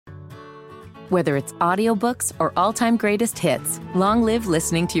Whether it's audiobooks or all-time greatest hits, long live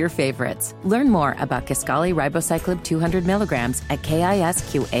listening to your favorites. Learn more about Kisqali Ribociclib 200 milligrams at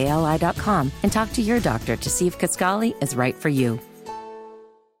KISQALI.com and talk to your doctor to see if Kisqali is right for you.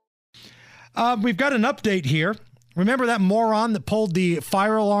 We've got an update here. Remember that moron that pulled the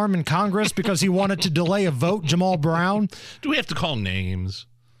fire alarm in Congress because he wanted to delay a vote, Jamal Brown? Do we have to call names?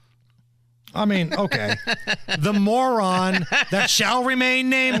 I mean, okay. The moron that shall remain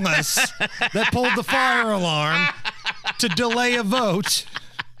nameless that pulled the fire alarm to delay a vote.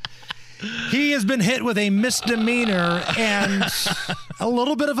 He has been hit with a misdemeanor and a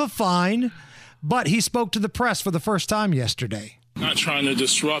little bit of a fine, but he spoke to the press for the first time yesterday. Not trying to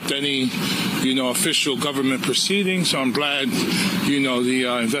disrupt any, official government proceedings. So I'm glad, the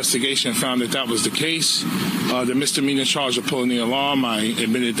investigation found that was the case. The misdemeanor charge of pulling the alarm, I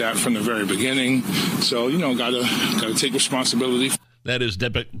admitted that from the very beginning. So, gotta take responsibility. That is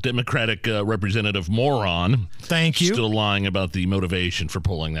Democratic Representative Moron. Thank you. Still lying about the motivation for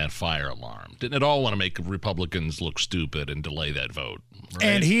pulling that fire alarm. Didn't at all want to make Republicans look stupid and delay that vote. Right?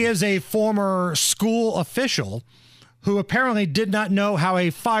 And he is a former school official who apparently did not know how a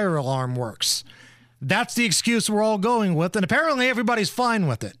fire alarm works. That's the excuse we're all going with, and apparently everybody's fine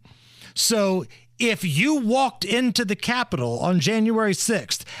with it. So if you walked into the Capitol on January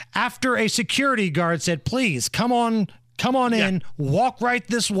 6th after a security guard said, please, come on in, walk right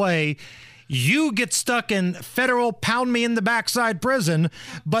this way, you get stuck in federal pound-me-in-the-backside prison,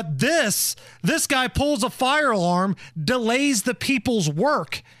 but this guy pulls a fire alarm, delays the people's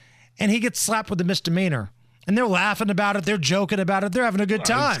work, and he gets slapped with a misdemeanor. And they're laughing about it. They're joking about it. They're having a good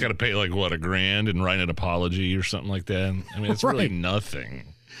time. He's got to pay $1,000 and write an apology or something like that. I mean, it's really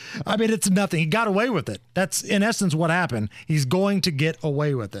nothing. I mean, it's nothing. He got away with it. That's, in essence, what happened. He's going to get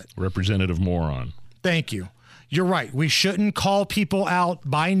away with it. Representative Moron. Thank you. You're right. We shouldn't call people out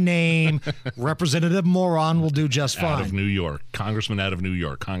by name. Representative Moron will do just fine. Out of New York. Congressman out of New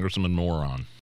York. Congressman Moron.